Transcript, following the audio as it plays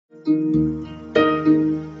My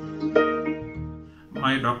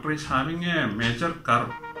doctor is having a major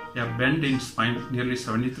curve, a bend in spine nearly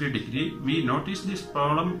 73 degree. We noticed this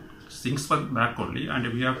problem 6 months back only,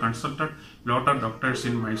 and we have consulted lot of doctors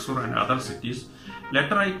in Mysore and other cities.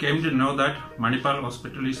 Later I came to know that Manipal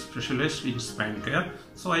Hospital is specialist in spine care.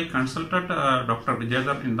 So I consulted Dr.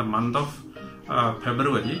 Vidyadhara in the month of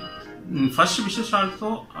February. First visit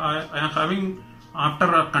also I am having,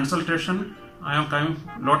 after a consultation, I am having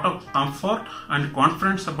lot of comfort and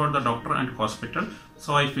confidence about the doctor and hospital.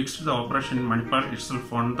 So I fixed the operation in Manipal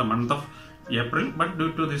itself on the month of April, but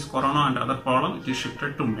due to this corona and other problem, it is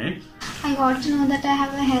shifted to May. I got to know that I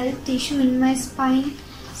have a health issue in my spine.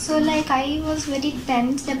 So I was very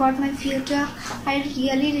tense about my future. I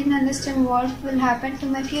really didn't understand what will happen to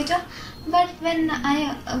my future. But when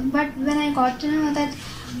I got to know that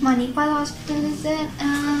Manipal Hospital is there,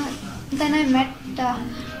 then I met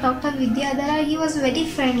Dr. Vidyadhara. He was very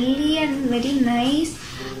friendly and very nice.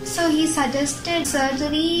 So he suggested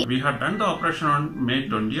surgery. We had done the operation on May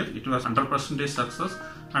 20th. It was 100% success,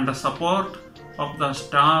 and the support of the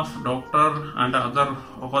staff, doctor and other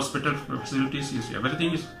hospital facilities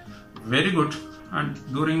everything is very good. And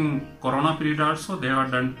during corona period also they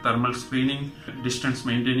have done thermal screening, distance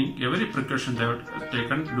maintaining, every precaution they have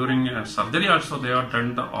taken. During surgery also they have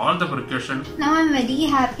done all the precautions. Now I'm very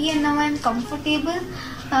happy and now I'm comfortable.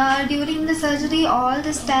 During the surgery all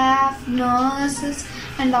the staff, nurses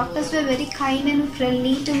and doctors were very kind and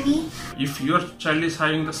friendly to me. If your child is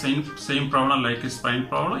having the same problem like a spine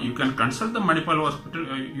problem, you can consult the Manipal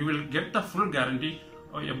Hospital. You will get the full guarantee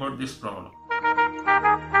about this problem.